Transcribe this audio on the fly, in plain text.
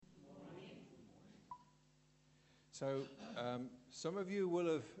So some of you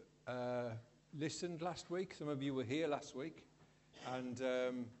will have listened last week. Some of you were here last week. And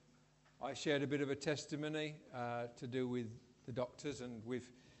I shared a bit of a testimony to do with the doctors. And we've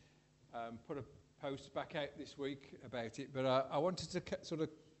put a post back out this week about it. But I wanted to sort of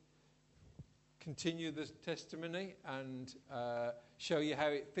continue the testimony and show you how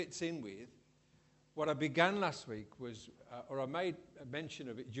it fits in with what I began last week was, or I made a mention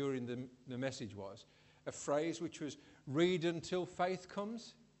of it during the message, was a phrase which was read until faith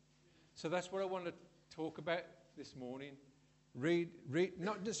comes. So that's what I want to talk about this morning. Read,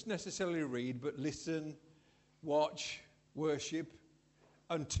 not just necessarily read, but listen, watch, worship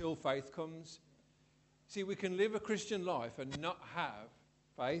until faith comes. See, we can live a Christian life and not have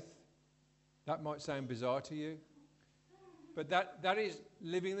faith. That might sound bizarre to you. But that is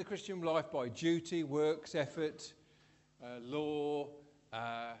living the Christian life by duty, works, effort, law,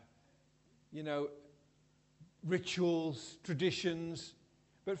 rituals, traditions.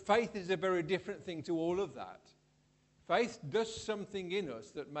 But faith is a very different thing to all of that. Faith does something in us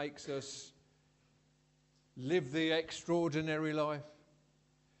that makes us live the extraordinary life.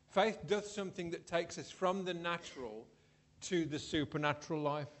 Faith does something that takes us from the natural to the supernatural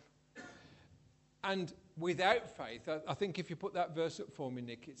life. And without faith, I think if you put that verse up for me,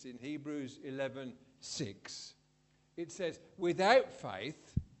 Nick, it's in Hebrews 11:6. It says, without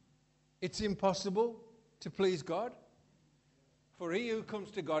faith, it's impossible to please God. For he who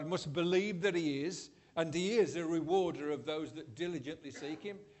comes to God must believe that he is, and he is a rewarder of those that diligently seek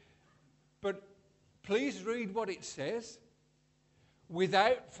him. But please read what it says.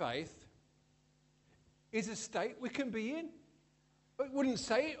 Without faith is a state we can be in. It wouldn't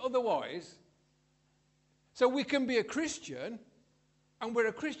say it otherwise. So we can be a Christian, and we're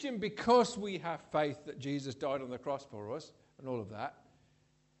a Christian because we have faith that Jesus died on the cross for us and all of that.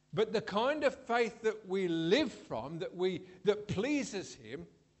 But the kind of faith that we live from, that pleases him,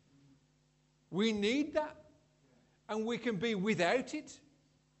 we need that. And we can be without it.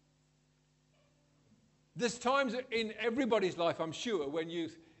 There's times in everybody's life, I'm sure, when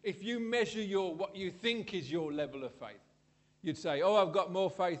if you measure what you think is your level of faith, you'd say, oh, I've got more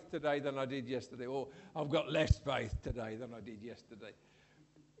faith today than I did yesterday, or I've got less faith today than I did yesterday.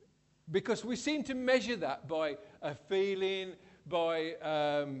 Because we seem to measure that by a feeling, by,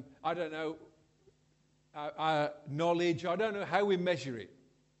 knowledge. I don't know how we measure it.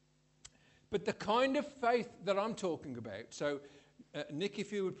 But the kind of faith that I'm talking about, so Nick,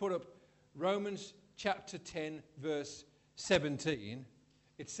 if you would put up Romans chapter 10, verse 17,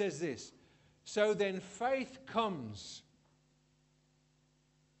 it says this, so then faith comes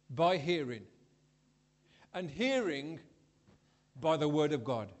by hearing, and hearing by the word of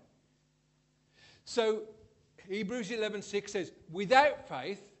God. So Hebrews 11:6 says, without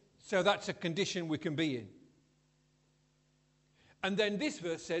faith, so that's a condition we can be in. And then this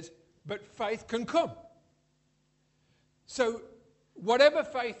verse says, but faith can come. So whatever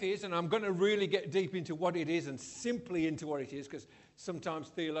faith is, and I'm going to really get deep into what it is and simply into what it is, because sometimes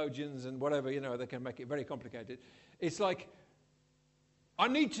theologians and whatever, they can make it very complicated. It's like, I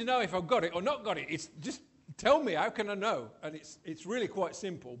need to know if I've got it or not got it. It's just tell me, how can I know? And it's really quite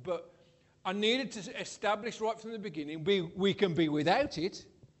simple. But I needed to establish right from the beginning, we can be without it,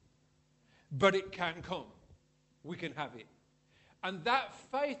 but it can come. We can have it. And that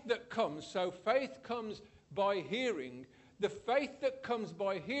faith that comes, so faith comes by hearing. The faith that comes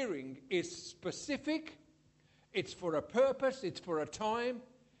by hearing is specific. It's for a purpose. It's for a time.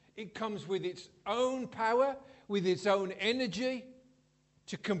 It comes with its own power, with its own energy,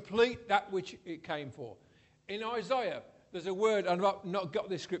 to complete that which it came for. In Isaiah, there's a word, I've not got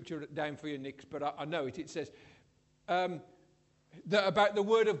this scripture down for you, Nick, but I know it. It says about the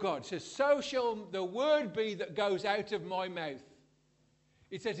word of God. It says, so shall the word be that goes out of my mouth.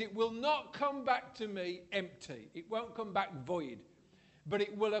 It says, it will not come back to me empty. It won't come back void. But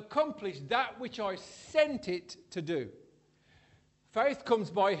it will accomplish that which I sent it to do. Faith comes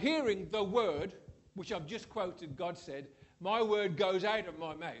by hearing the word, which I've just quoted. God said, my word goes out of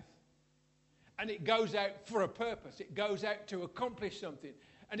my mouth. And it goes out for a purpose. It goes out to accomplish something.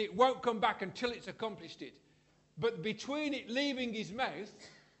 And it won't come back until it's accomplished it. But between it leaving his mouth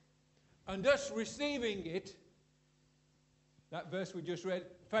and us receiving it, that verse we just read,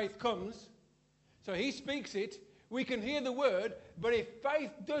 faith comes. So he speaks it. We can hear the word. But if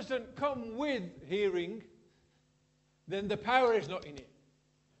faith doesn't come with hearing, then the power is not in it.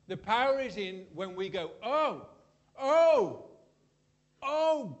 The power is in when we go, oh,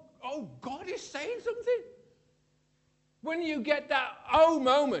 God is saying something. When you get that oh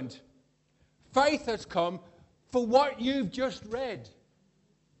moment, faith has come for what you've just read.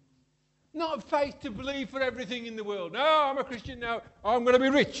 not faith to believe for everything in the world. No, I'm a Christian now. I'm going to be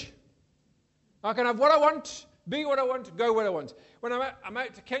rich. I can have what I want, be what I want, go where I want. When I'm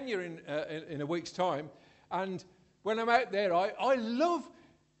out to Kenya in a week's time, and when I'm out there, I love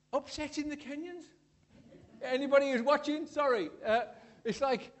upsetting the Kenyans. Anybody who's watching, sorry. It's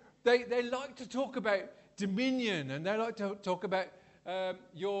like they like to talk about dominion, and they like to talk about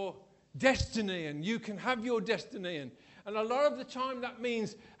your destiny, and you can have your destiny. And a lot of the time that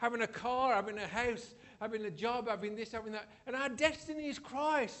means having a car, having a house, having a job, having this, having that. And our destiny is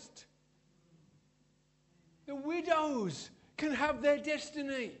Christ. The widows can have their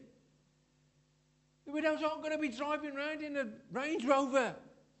destiny. The widows aren't going to be driving around in a Range Rover,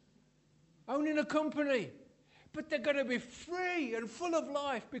 owning a company. But they're going to be free and full of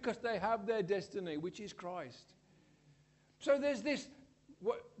life because they have their destiny, which is Christ. So there's this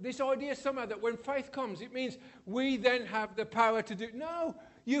idea somehow that when faith comes, it means we then have the power to do. No,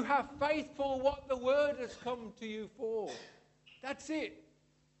 you have faith for what the word has come to you for. That's it.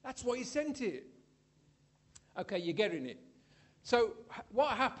 That's why he sent it. Okay, you're getting it. So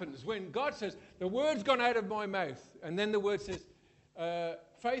what happens when God says, the word's gone out of my mouth, and then the word says,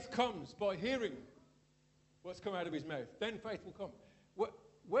 faith comes by hearing what's come out of his mouth. Then faith will come.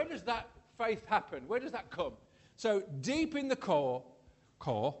 Where does that faith happen? Where does that come? So deep in the core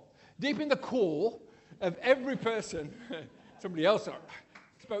of every person, somebody else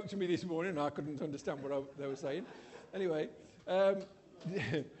spoke to me this morning, and I couldn't understand what they were saying. Anyway,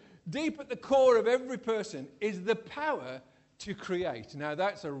 deep at the core of every person is the power to create. Now,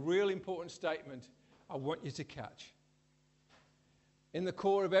 that's a real important statement I want you to catch. In the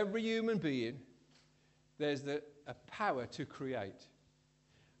core of every human being, there's a power to create.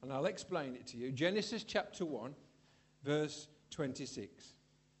 And I'll explain it to you. Genesis chapter 1, verse 26.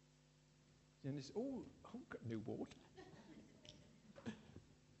 Genesis, got new water.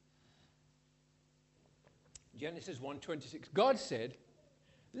 Genesis 1:26. God said,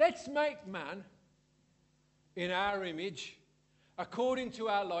 let's make man in our image, according to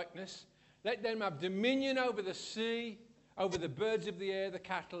our likeness. Let them have dominion over the sea, over the birds of the air, the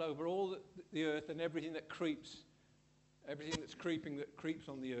cattle, over all the earth, and everything that creeps, everything that's creeping that creeps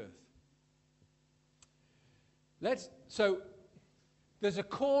on the earth. So there's a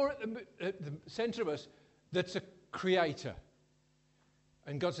core at the center of us that's a creator.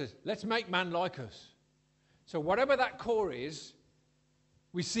 And God says, let's make man like us. So whatever that core is,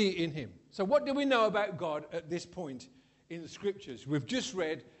 we see it in him. So what do we know about God at this point in the scriptures? We've just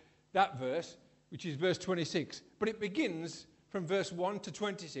read that verse, which is verse 26. But it begins from verse 1 to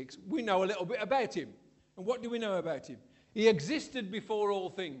 26. We know a little bit about him. And what do we know about him? He existed before all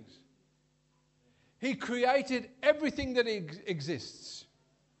things. He created everything that exists.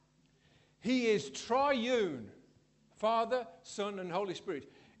 He is triune, Father, Son, and Holy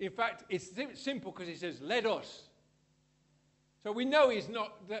Spirit. In fact, it's simple because he says, let us. So we know he's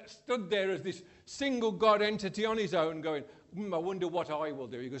not stood there as this single God entity on his own going, I wonder what I will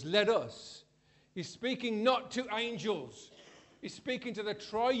do. He goes, let us. He's speaking not to angels. He's speaking to the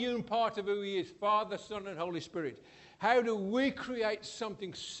triune part of who he is, Father, Son, and Holy Spirit. How do we create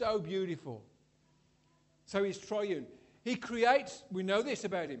something so beautiful? So he's triune. He creates, we know this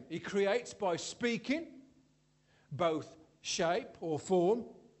about him, he creates by speaking, both shape or form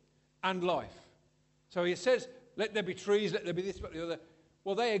and life. So he says, let there be trees, let there be this, but the other.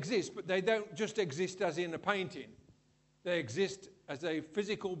 Well, they exist, but they don't just exist as in a painting. They exist as a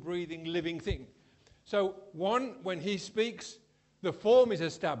physical, breathing, living thing. So, one, when he speaks, the form is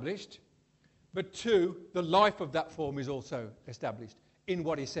established, but two, the life of that form is also established in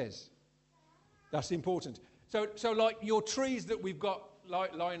what he says. That's important. So like your trees that we've got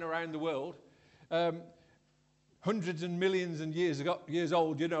lying around the world, hundreds and millions and years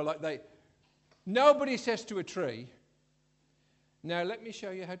old, nobody says to a tree, now let me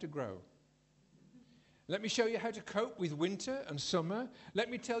show you how to grow. Let me show you how to cope with winter and summer. Let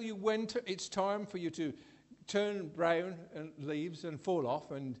me tell you when it's time for you to turn brown and leaves and fall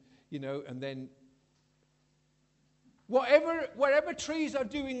off and then whatever trees are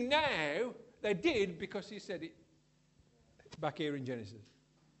doing now, they did because he said it back here in Genesis.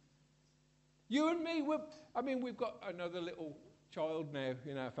 You and me, we've got another little child now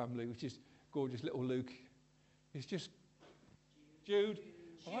in our family, which is gorgeous little Luke. He's just Jude.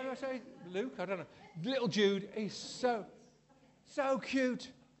 Why do I say Luke? I don't know. Little Jude, he's so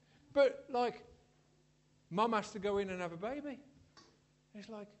cute. But Mum has to go in and have a baby. It's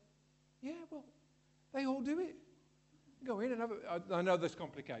like, yeah, well, they all do it. Go in and have I know there's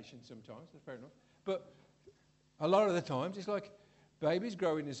complications sometimes, that's fair enough. But a lot of the times, it's like, baby's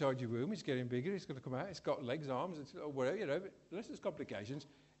growing inside your womb, it's getting bigger, it's going to come out, it's got legs, arms, it's whatever, but unless there's complications,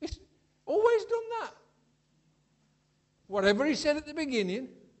 it's Always done that. Whatever he said at the beginning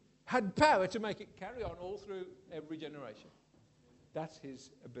had power to make it carry on all through every generation. That's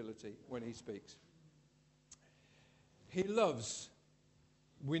his ability when he speaks. He loves.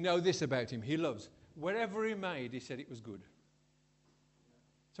 We know this about him. He loves. Whatever he made, he said it was good.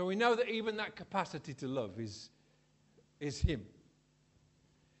 So we know that even that capacity to love is him.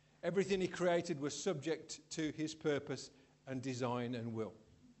 Everything he created was subject to his purpose and design and will.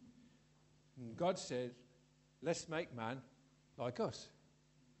 And God said, let's make man like us.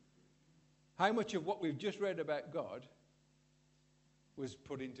 How much of what we've just read about God was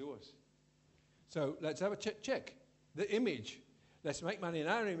put into us? So let's have a check. The image. Let's make man in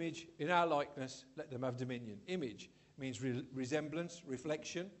our image, in our likeness. Let them have dominion. Image means resemblance,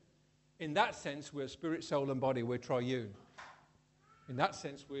 reflection. In that sense, we're spirit, soul, and body. We're triune. In that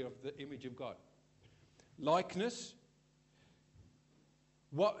sense, we're of the image of God. Likeness.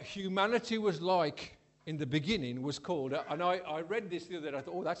 What humanity was like in the beginning was called, and I read this the other day, I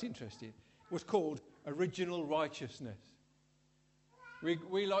thought, oh, that's interesting, was called original righteousness.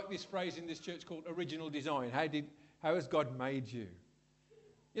 We like this phrase in this church called original design. How has God made you?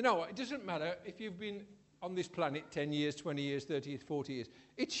 You know what, it doesn't matter if you've been on this planet 10 years, 20 years, 30 years, 40 years.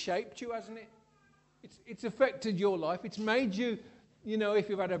 It's shaped you, hasn't it? It's affected your life. It's made you, if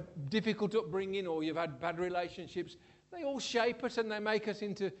you've had a difficult upbringing or you've had bad relationships, they all shape us and they make us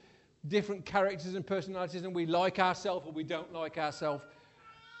into different characters and personalities, and we like ourselves or we don't like ourselves.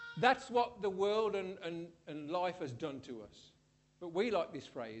 That's what the world and life has done to us. But we like this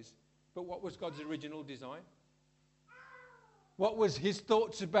phrase. But what was God's original design? What was his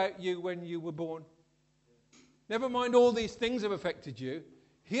thoughts about you when you were born? Never mind all these things have affected you.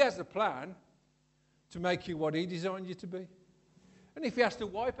 He has a plan to make you what he designed you to be. And if he has to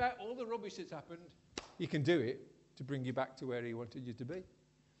wipe out all the rubbish that's happened, he can do it to bring you back to where he wanted you to be.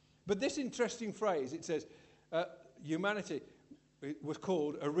 But this interesting phrase, it says, humanity was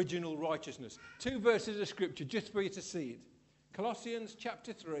called original righteousness. 2 verses of scripture just for you to see it. Colossians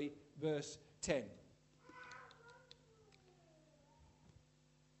chapter 3, verse 10.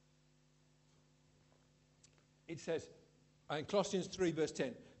 It says, in Colossians 3, verse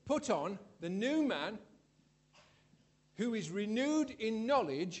 10, put on the new man who is renewed in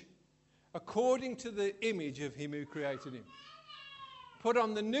knowledge according to the image of him who created him. Put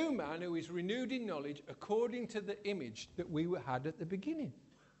on the new man who is renewed in knowledge according to the image that we had at the beginning.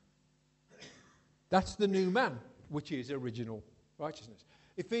 That's the new man, which is original righteousness.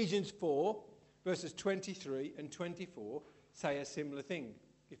 Ephesians 4, verses 23 and 24 say a similar thing.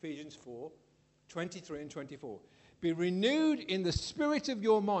 Ephesians 4, 23 and 24. Be renewed in the spirit of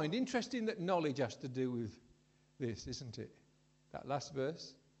your mind. Interesting that knowledge has to do with this, isn't it? That last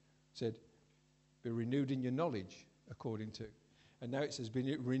verse said, be renewed in your knowledge according to. And now it says,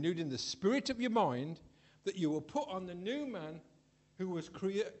 be renewed in the spirit of your mind, that you will put on the new man who was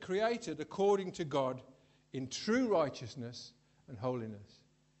created according to God in true righteousness and holiness.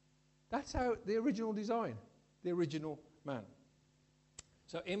 That's how the original design, the original man.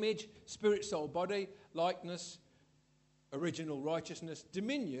 So image, spirit, soul, body, likeness, original righteousness.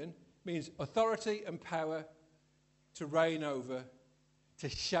 Dominion means authority and power to reign over, to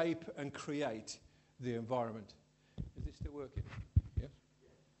shape and create the environment. Is this still working? Yes?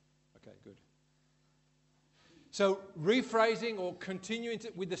 Okay, good. So rephrasing or continuing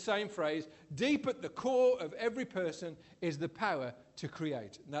with the same phrase, deep at the core of every person is the power to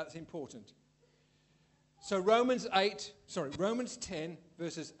create. And that's important. So Romans 10,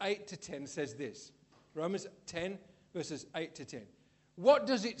 verses 8 to 10 says this. Romans 10, verses 8 to 10. What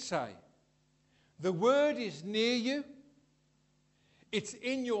does it say? The word is near you. It's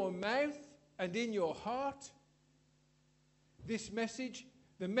in your mouth and in your heart. This message,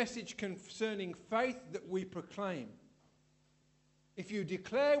 the message concerning faith that we proclaim. If you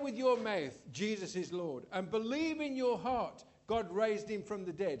declare with your mouth Jesus is Lord and believe in your heart God raised him from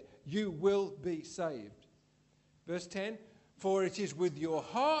the dead, you will be saved. Verse 10, for it is with your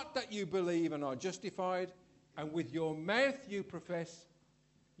heart that you believe and are justified, and with your mouth you profess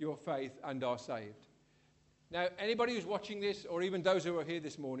your faith and are saved. Now, anybody who's watching this, or even those who are here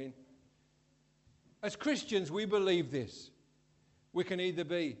this morning, as Christians, we believe this. We can either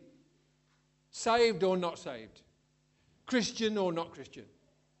be saved or not saved, Christian or not Christian,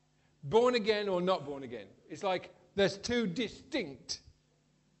 born again or not born again. It's like there's two distinct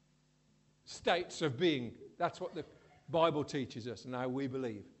states of being. That's what the Bible teaches us and how we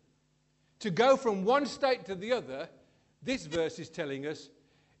believe. To go from one state to the other, this verse is telling us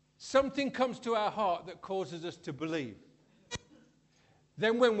something comes to our heart that causes us to believe.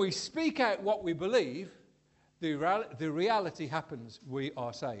 Then when we speak out what we believe, the reality happens. We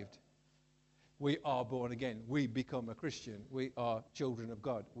are saved. we are born again. We become a Christian. We are children of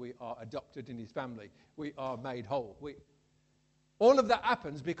God. We are adopted in his family. We are made whole. All of that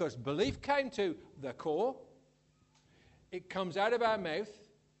happens because belief came to the core. It comes out of our mouth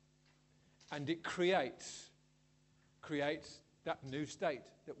and it creates that new state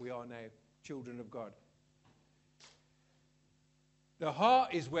that we are now children of God. The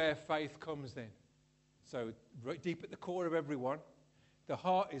heart is where faith comes then. So right deep at the core of everyone, the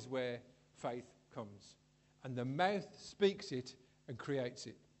heart is where faith comes. And the mouth speaks it and creates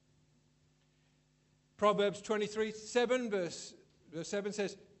it. Proverbs 23:7 verse 7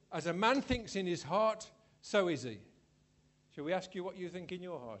 says, as a man thinks in his heart, so is he. Shall we ask you what you think in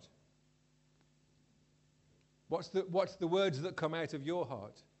your heart? What's the words that come out of your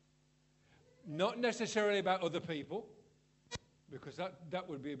heart? Not necessarily about other people, because that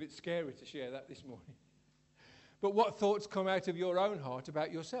would be a bit scary to share that this morning. But what thoughts come out of your own heart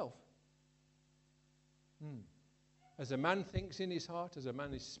about yourself? As a man thinks in his heart, as a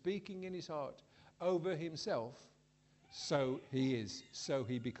man is speaking in his heart over himself, so he is, so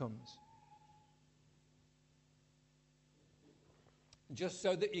he becomes. Just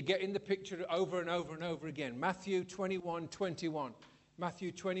so that you get in the picture over and over and over again. Matthew 21:21.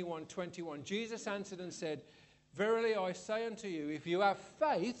 Matthew 21:21. Jesus answered and said, verily I say unto you, if you have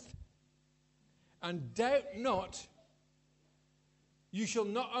faith and doubt not, you shall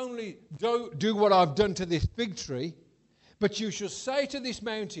not only do what I've done to this fig tree, but you shall say to this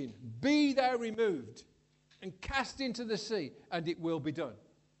mountain, be thou removed and cast into the sea, and it will be done.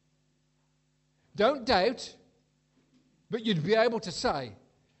 Don't doubt, but you'd be able to say.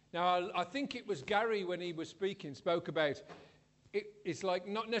 Now, I think it was Gary, when he was speaking, spoke about it's like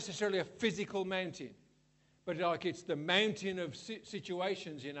not necessarily a physical mountain, but like it's the mountain of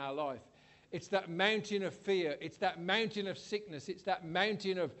situations in our life. It's that mountain of fear. It's that mountain of sickness. It's that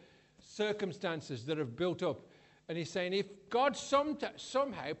mountain of circumstances that have built up. And he's saying, if God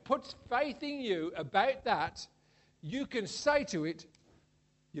somehow puts faith in you about that, you can say to it,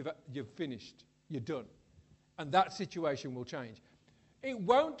 you've finished. You're done. And that situation will change. It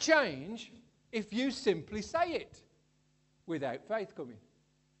won't change if you simply say it without faith coming.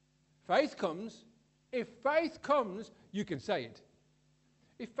 Faith comes. If faith comes, you can say it.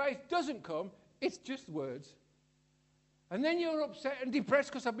 If faith doesn't come, it's just words. And then you're upset and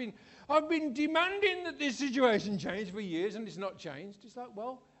depressed because I've been demanding that this situation change for years and it's not changed. It's like,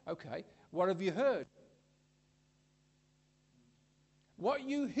 well, okay, what have you heard? What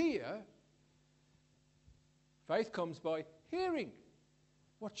you hear, faith comes by hearing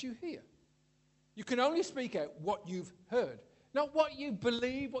what you hear. You can only speak out what you've heard, not what you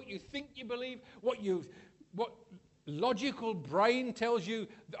believe, what you think you believe, what logical brain tells you.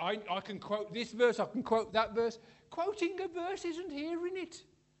 I can quote this verse, I can quote that verse. Quoting a verse isn't hearing it.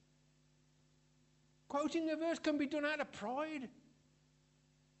 Quoting a verse can be done out of pride.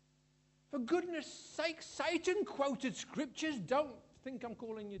 For goodness sake, Satan quoted scriptures. Don't think I'm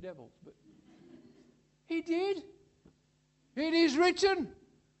calling you devils, but he did. It is written.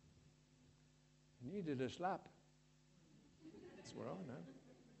 He needed a slap. That's what I know.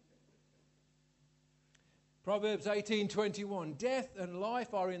 Proverbs 18:21. Death and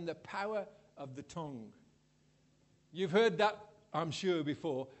life are in the power of the tongue. You've heard that, I'm sure,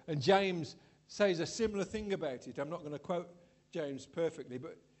 before. And James says a similar thing about it. I'm not going to quote James perfectly,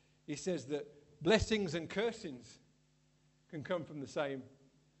 but he says that blessings and cursings can come from the same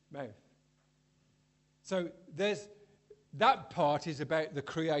mouth. So that part is about the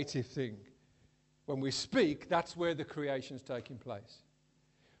creative thing. When we speak, that's where the creation's taking place.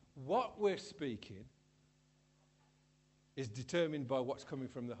 What we're speaking is determined by what's coming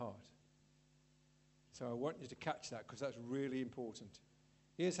from the heart. So I want you to catch that because that's really important.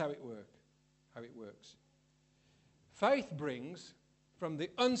 Here's how it works. Faith brings from the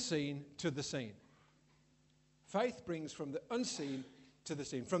unseen to the seen. Faith brings from the unseen to the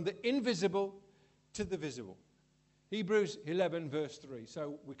seen, from the invisible to the visible. Hebrews 11 verse 3.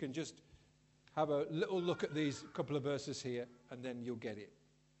 So we can just have a little look at these couple of verses here and then you'll get it.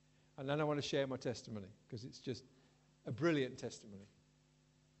 And then I want to share my testimony because it's just a brilliant testimony.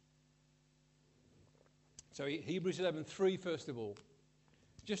 So Hebrews 11:3 first of all,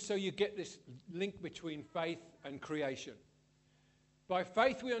 just so you get this link between faith and creation. By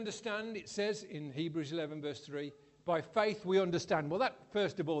faith we understand, it says in Hebrews 11 verse 3, by faith we understand. Well, that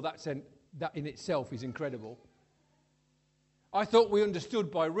first of all, that in itself is incredible. I thought we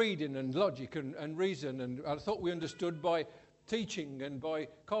understood by reading and logic and reason, and I thought we understood by teaching and by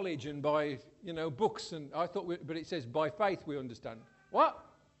college and by books, and but it says by faith we understand. What?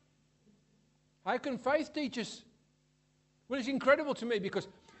 How can faith teach us? Well, it's incredible to me because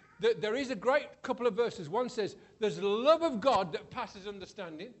There is a great couple of verses. One says, there's the love of God that passes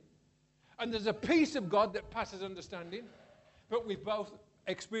understanding, and there's a peace of God that passes understanding. But we've both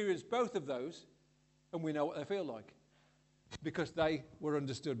experienced both of those, and we know what they feel like, because they were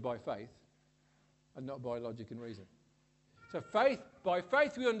understood by faith and not by logic and reason. So by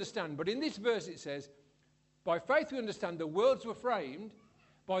faith we understand. But in this verse it says, by faith we understand the worlds were framed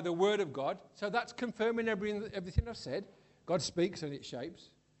by the word of God. So that's confirming everything I've said. God speaks and it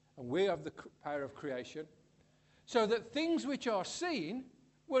shapes. And we have the power of creation. So that things which are seen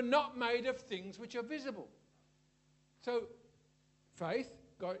were not made of things which are visible. So faith,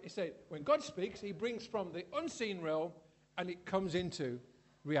 God, he said, when God speaks, he brings from the unseen realm and it comes into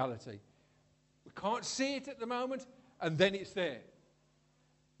reality. We can't see it at the moment, and then it's there.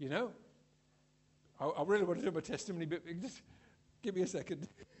 You know? I really want to do my testimony bit. Just give me a second.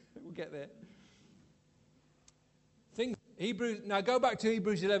 We'll get there. Now go back to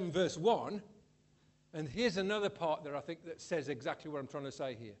Hebrews 11 verse 1. And here's another part there I think that says exactly what I'm trying to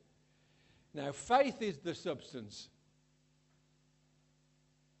say here. Now faith is the substance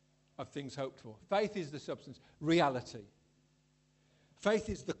of things hoped for. Faith is the substance. Reality. Faith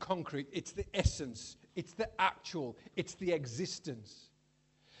is the concrete. It's the essence. It's the actual. It's the existence.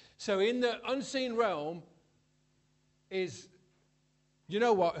 So in the unseen realm is, you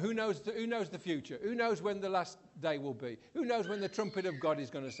know what? Who knows the future? Who knows when the last day will be? Who knows when the trumpet of God is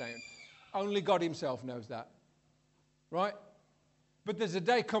going to sound? Only God himself knows that. Right? But there's a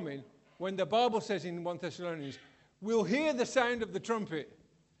day coming when the Bible says in 1 Thessalonians, we'll hear the sound of the trumpet.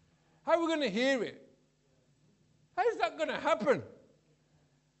 How are we going to hear it? How's that going to happen?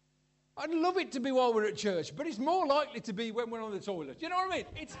 I'd love it to be while we're at church, but it's more likely to be when we're on the toilet. You know what I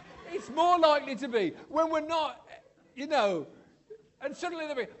mean? It's more likely to be when we're not, you know, and suddenly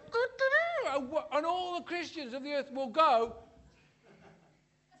there'll be, and all the Christians of the earth will go.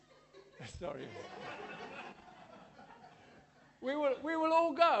 Sorry. We will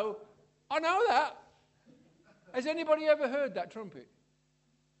all go. I know that. Has anybody ever heard that trumpet?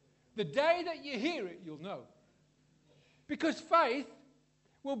 The day that you hear it, you'll know. Because faith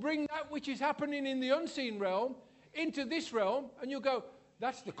will bring that which is happening in the unseen realm into this realm, and you'll go,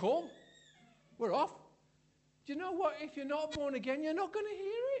 that's the call. We're off. Do you know what? If you're not born again, you're not going to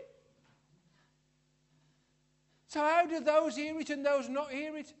hear it. So how do those hear it and those not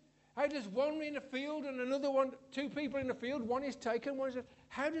hear it? How does one in a field and another one, two people in a field, one is taken, one is...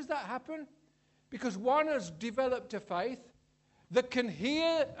 How does that happen? Because one has developed a faith that can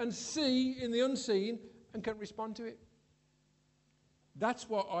hear and see in the unseen and can respond to it. That's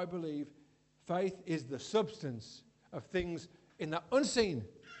what I believe. Faith is the substance of things in the unseen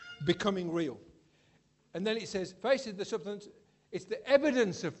becoming real. And then it says, faith is the substance, it's the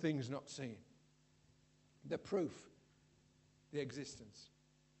evidence of things not seen. The proof, the existence.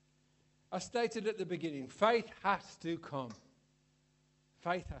 I stated at the beginning, faith has to come.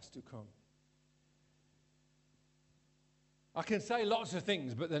 Faith has to come. I can say lots of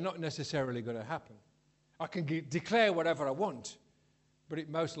things, but they're not necessarily going to happen. I can declare whatever I want, but it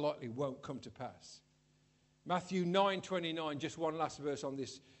most likely won't come to pass. Matthew 9:29, just one last verse on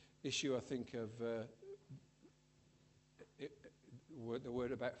this issue, I think, of the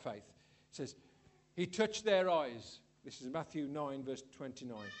word about faith. It says, he touched their eyes. This is Matthew 9, verse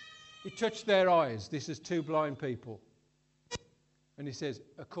 29. He touched their eyes. This is two blind people. And he says,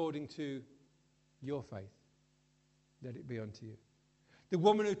 according to your faith, let it be unto you. The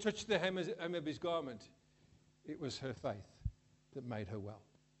woman who touched the hem of his garment, it was her faith that made her well.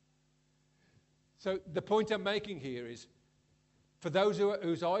 So the point I'm making here is, for those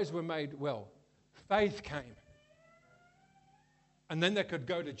whose eyes were made well, faith came. And then they could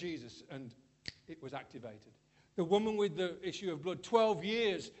go to Jesus and it was activated. The woman with the issue of blood, 12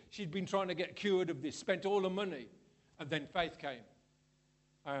 years she'd been trying to get cured of this, spent all the money, and then faith came.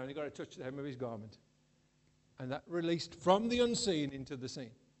 I only got to touch the hem of his garment. And that released from the unseen into the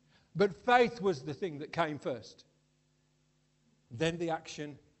seen. But faith was the thing that came first. Then the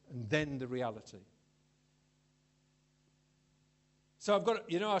action, and then the reality. So I've got,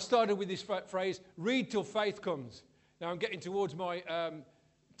 I started with this phrase, read till faith comes. Now I'm getting towards my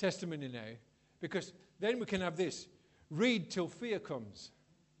testimony now, because then we can have this, read till fear comes.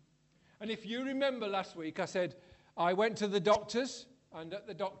 And if you remember last week, I said, I went to the doctors, and at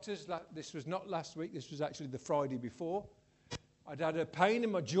the doctors, this was not last week, this was actually the Friday before, I'd had a pain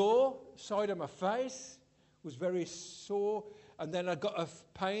in my jaw, side of my face, was very sore, and then I got a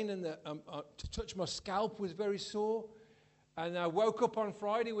pain, and to touch my scalp was very sore, and I woke up on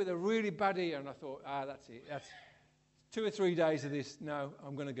Friday with a really bad ear, and I thought, that's it, that's 2 or 3 days of this, no,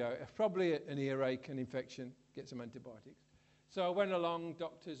 I'm going to go. Probably an earache, an infection, get some antibiotics. So I went along,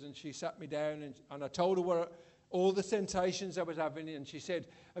 doctors, and she sat me down, and I told her all the sensations I was having, and she said,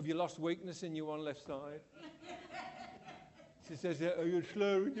 have you lost weakness in your one left side? She says, are you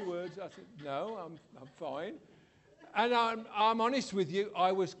slurring your words? I said, no, I'm fine. And I'm honest with you,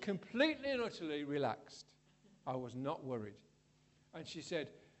 I was completely and utterly relaxed. I was not worried. And she said,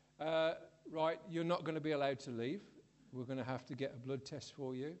 right, you're not going to be allowed to leave. We're going to have to get a blood test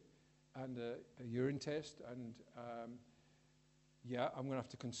for you and a urine test, and I'm going to have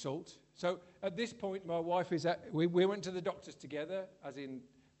to consult. So at this point, my wife is we went to the doctors together, as in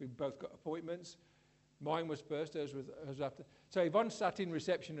we both got appointments. Mine was first, hers was after. So Yvonne sat in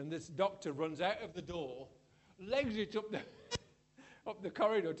reception, and this doctor runs out of the door, legs it up the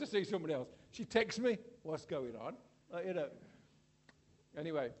corridor to see somebody else. She texts me, what's going on?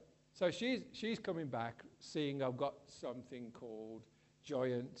 Anyway, so she's coming back, seeing I've got something called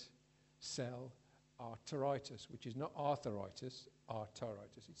giant cell arteritis, which is not arthritis,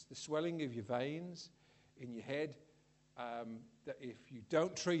 arteritis. It's the swelling of your veins in your head that if you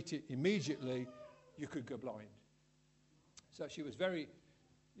don't treat it immediately, you could go blind. So she was very,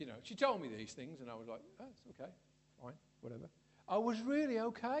 she told me these things, and I was like, oh, it's okay, fine, whatever. I was really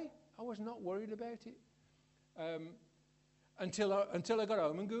okay. I was not worried about it until I got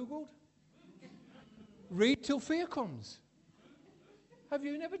home and Googled. Read till fear comes. Have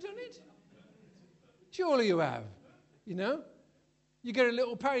you never done it? Surely you have. You get a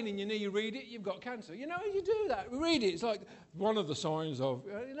little pain in your knee, you read it, you've got cancer. You do that. Read it. It's like one of the signs of,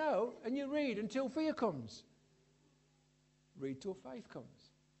 and you read until fear comes. Read till faith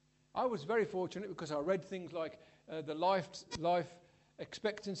comes. I was very fortunate because I read things like the life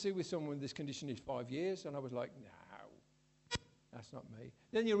expectancy with someone with this condition is 5 years, and I was like, no, that's not me.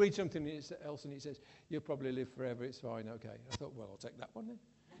 Then you read something else and it says, you'll probably live forever, it's fine, okay. I thought, well, I'll take that one then.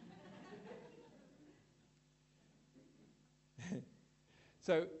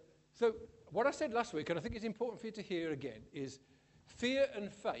 So what I said last week, and I think it's important for you to hear again, is fear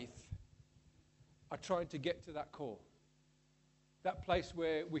and faith are trying to get to that core, that place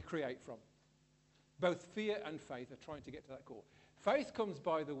where we create from. Both fear and faith are trying to get to that core. Faith comes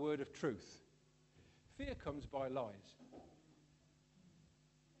by the word of truth. Fear comes by lies.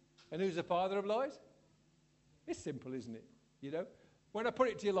 And who's the father of lies? It's simple, isn't it? When I put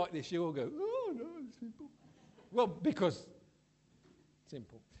it to you like this, you all go, oh, no, it's simple. Well, because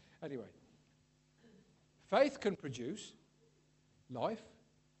simple. Anyway, faith can produce life.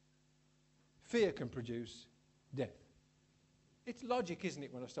 Fear can produce death. It's logic, isn't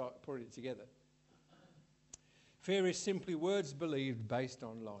it, when I start putting it together? Fear is simply words believed based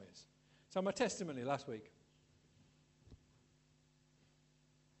on lies. So my testimony last week.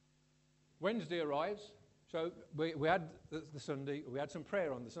 Wednesday arrives. So we had the Sunday, we had some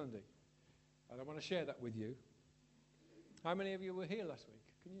prayer on the Sunday. And I want to share that with you. How many of you were here last week?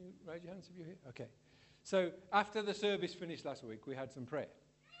 Can you raise your hands if you're here? Okay. So after the service finished last week, we had some prayer.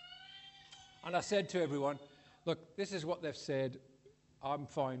 And I said to everyone, look, this is what they've said. I'm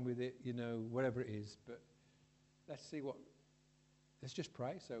fine with it, whatever it is. But let's just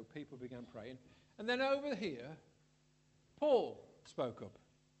pray. So people began praying. And then over here, Paul spoke up.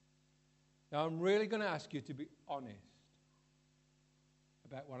 Now I'm really going to ask you to be honest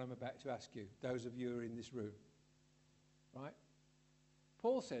about what I'm about to ask you, those of you who are in this room. Right?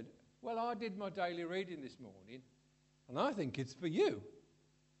 Paul said, well, I did my daily reading this morning, and I think it's for you.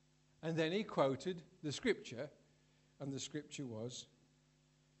 And then he quoted the scripture, and the scripture was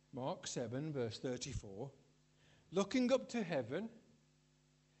Mark 7, verse 34. Looking up to heaven,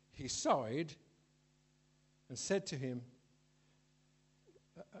 he sighed and said to him,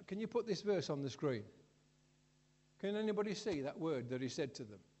 can you put this verse on the screen? Can anybody see that word that he said to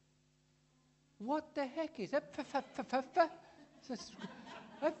them? What the heck is that?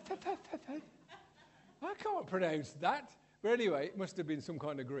 I can't pronounce that. But anyway, it must have been some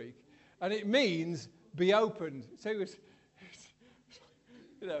kind of Greek. And it means be opened. So it was,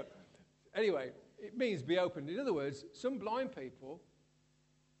 anyway, it means be opened. In other words, some blind people,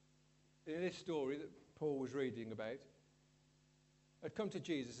 in this story that Paul was reading about, had come to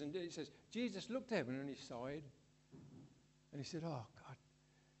Jesus, and it says, Jesus looked to heaven and he sighed. And he said, oh, God,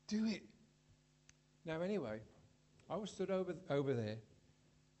 do it. Now, anyway, I was stood over there,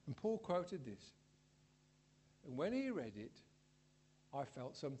 and Paul quoted this. And when he read it, I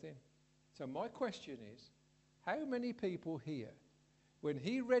felt something. So my question is, how many people here, when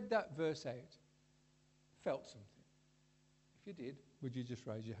he read that verse out, felt something? If you did, would you just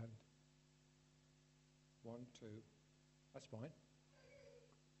raise your hand? 1, 2. That's fine.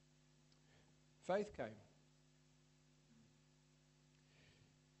 Faith came.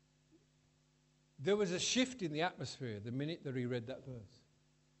 There was a shift in the atmosphere the minute that he read that verse.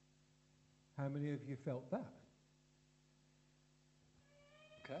 How many of you felt that?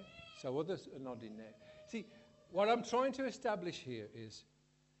 Okay, so others are nodding there. See, what I'm trying to establish here is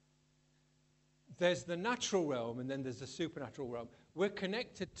there's the natural realm and then there's the supernatural realm. We're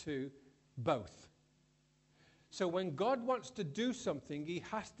connected to both. So when God wants to do something, he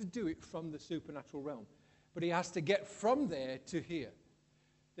has to do it from the supernatural realm. But he has to get from there to here.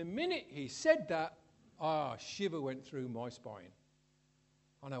 The minute he said that, a shiver went through my spine.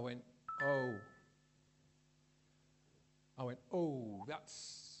 And I went, oh.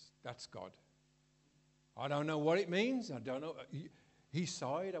 That's God. I don't know what it means. I don't know. He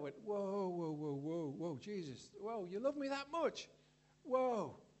sighed. I went, whoa, Jesus. Whoa, you love me that much?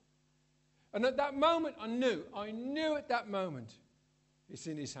 Whoa. And at that moment, I knew at that moment, it's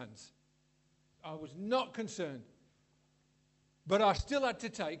in his hands. I was not concerned. But I still had to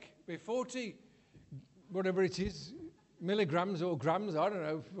take the 40, whatever it is, milligrams or grams, I don't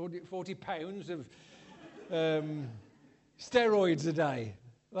know, 40 pounds of steroids a day.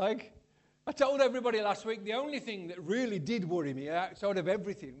 Like, I told everybody last week, the only thing that really did worry me outside of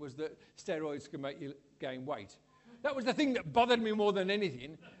everything was that steroids can make you gain weight. That was the thing that bothered me more than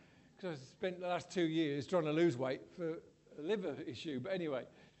anything, because I spent the last 2 years trying to lose weight for a liver issue. But anyway,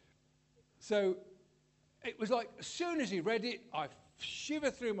 so it was like as soon as he read it, I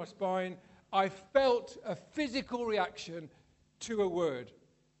shivered through my spine. I felt a physical reaction to a word.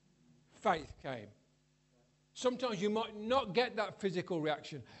 Faith came. Sometimes you might not get that physical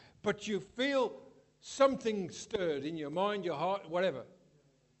reaction, but you feel something stirred in your mind, your heart, whatever.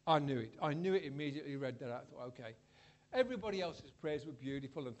 I knew it. I knew it immediately, read that out. I thought, okay. Everybody else's prayers were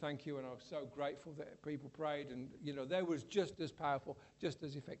beautiful, and thank you, and I was so grateful that people prayed, and, they was just as powerful, just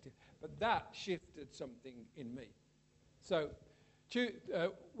as effective. But that shifted something in me. So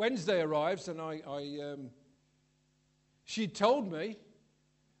Wednesday arrives, and she told me,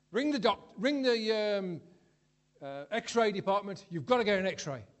 ring the X-ray department. You've got to get an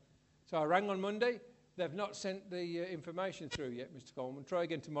X-ray. So I rang on Monday. They've not sent the information through yet, Mr. Coleman. Try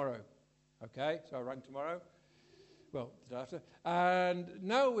again tomorrow. Okay, so I rang tomorrow. Well, the day after. And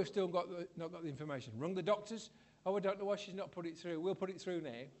no, we've still not got the information. Rung the doctors. Oh, I don't know why she's not put it through. We'll put it through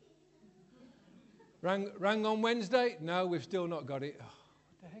now. Rang on Wednesday. No, we've still not got it. Oh,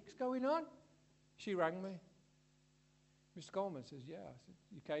 what the heck's going on? She rang me. Mr. Coleman says, yeah. I said,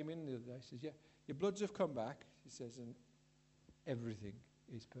 you came in the other day. She says, yeah. Your bloods have come back. She says, and everything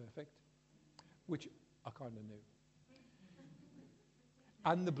is perfect, which I kind of knew.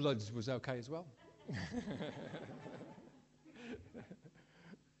 And the bloods was okay as well.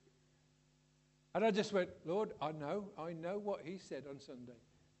 And I just went, Lord, I know what he said on Sunday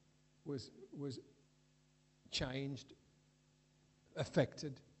was changed,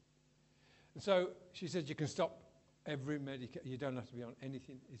 affected. And so she said, you can stop every medication. You don't have to be on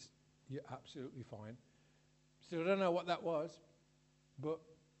anything. You're absolutely fine. Still don't know what that was, but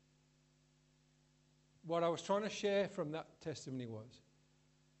what I was trying to share from that testimony was,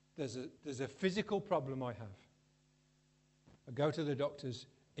 there's a physical problem I have. I go to the doctors,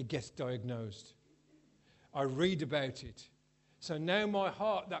 it gets diagnosed. I read about it. So now my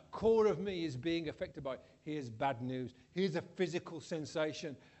heart, that core of me is being affected by, here's bad news. Here's a physical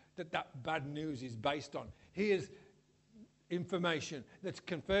sensation that bad news is based on. Here's information that's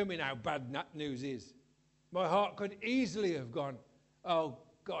confirming how bad that news is. My heart could easily have gone, oh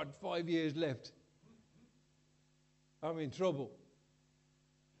God, 5 years left. I'm in trouble.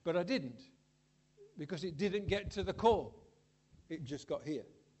 But I didn't, because it didn't get to the core. It just got here.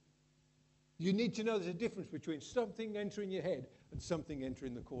 You need to know there's a difference between something entering your head and something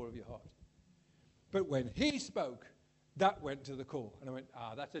entering the core of your heart. But when he spoke, that went to the core. And I went,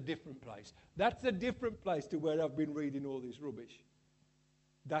 that's a different place. That's a different place to where I've been reading all this rubbish.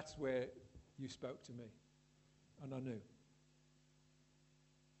 That's where you spoke to me. And I knew.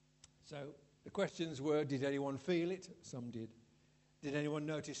 So the questions were, did anyone feel it? Some did. Did anyone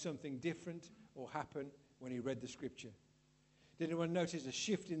notice something different or happen when he read the scripture? Did anyone notice a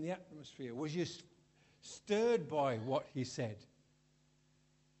shift in the atmosphere? Was you stirred by what he said?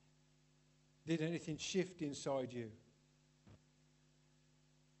 Did anything shift inside you?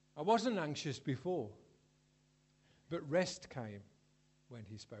 I wasn't anxious before, but rest came when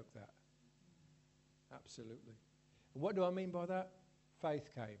he spoke that. Absolutely. And what do I mean by that? Faith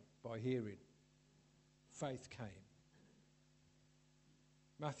came by hearing. Faith came.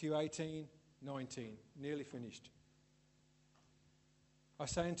 Matthew 18:19, nearly finished. I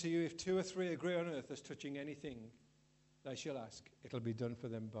say unto you, if 2 or 3 agree on earth as touching anything they shall ask, it'll be done for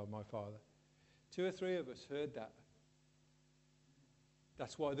them by my Father. 2 or 3 of us heard that.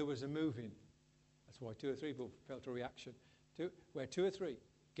 That's why there was a moving. That's why 2 or 3 people felt a reaction. Where 2 or 3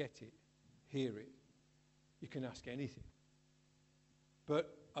 get it, hear it, you can ask anything.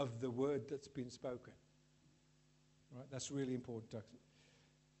 But of the word that's been spoken. Right? That's really important.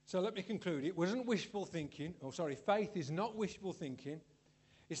 So let me conclude. It wasn't wishful thinking. Faith is not wishful thinking.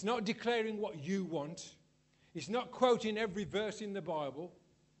 It's not declaring what you want. It's not quoting every verse in the Bible.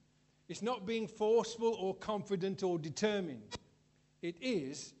 It's not being forceful or confident or determined. It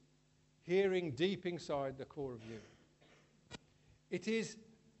is hearing deep inside the core of you. It is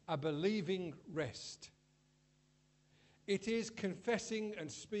a believing rest. It is confessing and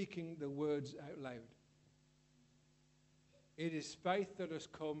speaking the words out loud. It is faith that has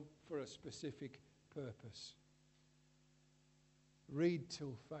come for a specific purpose. Read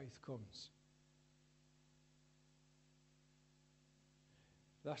till faith comes.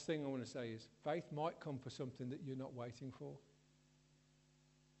 Last thing I want to say is faith might come for something that you're not waiting for.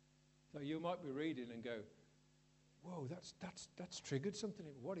 So you might be reading and go, whoa, that's triggered something.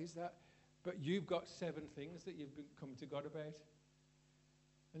 What is that? But you've got 7 things that you've come to God about.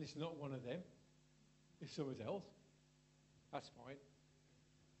 And it's not one of them. It's something else. That's fine.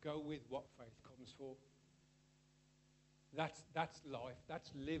 Go with what faith comes for. That's life.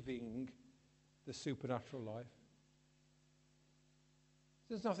 That's living the supernatural life.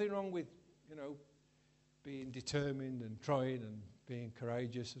 There's nothing wrong with, being determined and trying and being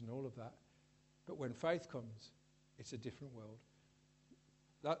courageous and all of that. But when faith comes, it's a different world.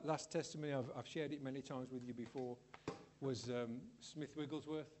 That last testimony, I've shared it many times with you before, was Smith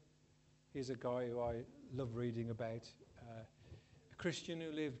Wigglesworth. He's a guy who I love reading about. A Christian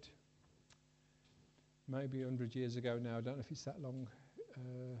who lived maybe 100 years ago now. I don't know if it's that long.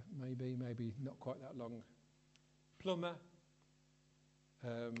 Maybe not quite that long. Plumber.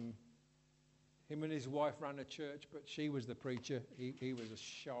 Him and his wife ran a church, but she was the preacher. He was a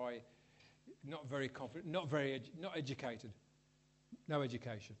shy, not very confident, not educated. No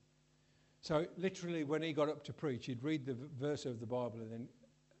education. So literally when he got up to preach, he'd read the verse of the Bible and then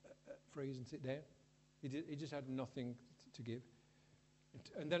freeze and sit down. He just had nothing to give.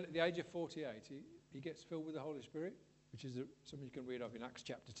 And then at the age of 48, he gets filled with the Holy Spirit, which is something you can read of in Acts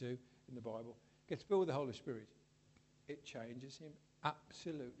chapter 2 in the Bible. Gets filled with the Holy Spirit. It changes him,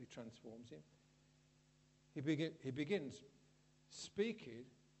 absolutely transforms him. He begins speaking,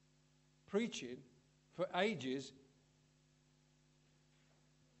 preaching for ages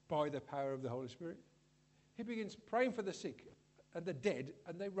by the power of the Holy Spirit. He begins praying for the sick and the dead,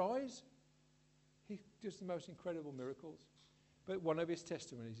 and they rise. He does the most incredible miracles. But one of his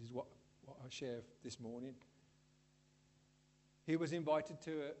testimonies is what I share this morning. He was invited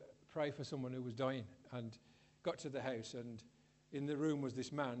to pray for someone who was dying and got to the house, and in the room was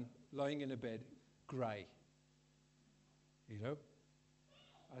this man lying in a bed, grey.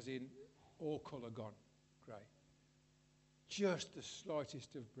 As in all colour gone, grey. Just the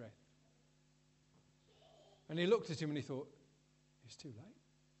slightest of breath. And he looked at him and he thought, it's too late.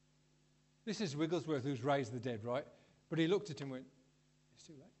 This is Wigglesworth who's raised the dead, right? But he looked at him and went, it's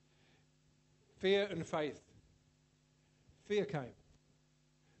too late. Fear and faith. Fear came.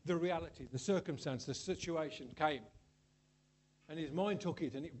 The reality, the circumstance, the situation came. And his mind took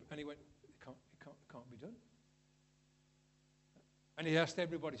it and he went, it can't be done. And he asked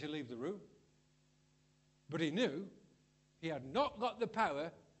everybody to leave the room. But he knew he had not got the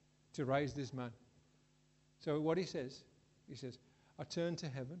power to raise this man. So what he says, I turned to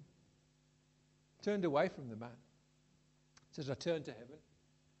heaven, turned away from the man. He says, I turned to heaven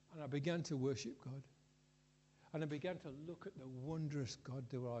and I began to worship God. And I began to look at the wondrous God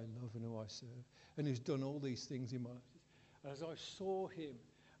who I love and who I serve and who's done all these things in my life. And as I saw him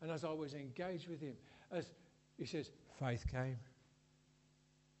and as I was engaged with him, as he says, faith came.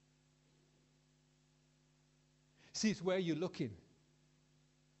 See, it's where you're looking.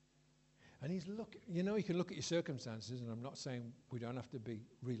 And he's looking, you can look at your circumstances, and I'm not saying we don't have to be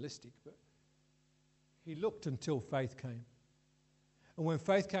realistic, but he looked until faith came. And when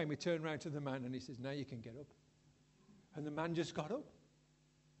faith came, he turned around to the man and he says, now you can get up. And the man just got up,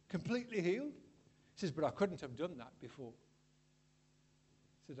 completely healed. He says, but I couldn't have done that before.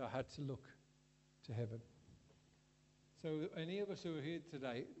 He said, I had to look to heaven. So any of us who are here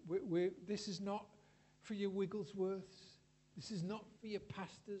today, this is not for your Wigglesworths. This is not for your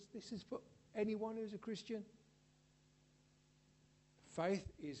pastors. This is for anyone who's a Christian.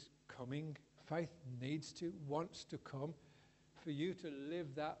 Faith is coming. Faith wants to come for you to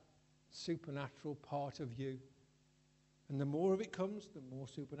live that supernatural part of you. And the more of it comes, the more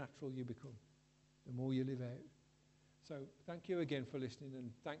supernatural you become, the more you live out. So thank you again for listening,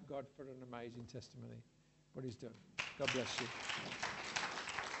 and thank God for an amazing testimony, what he's done. God bless you.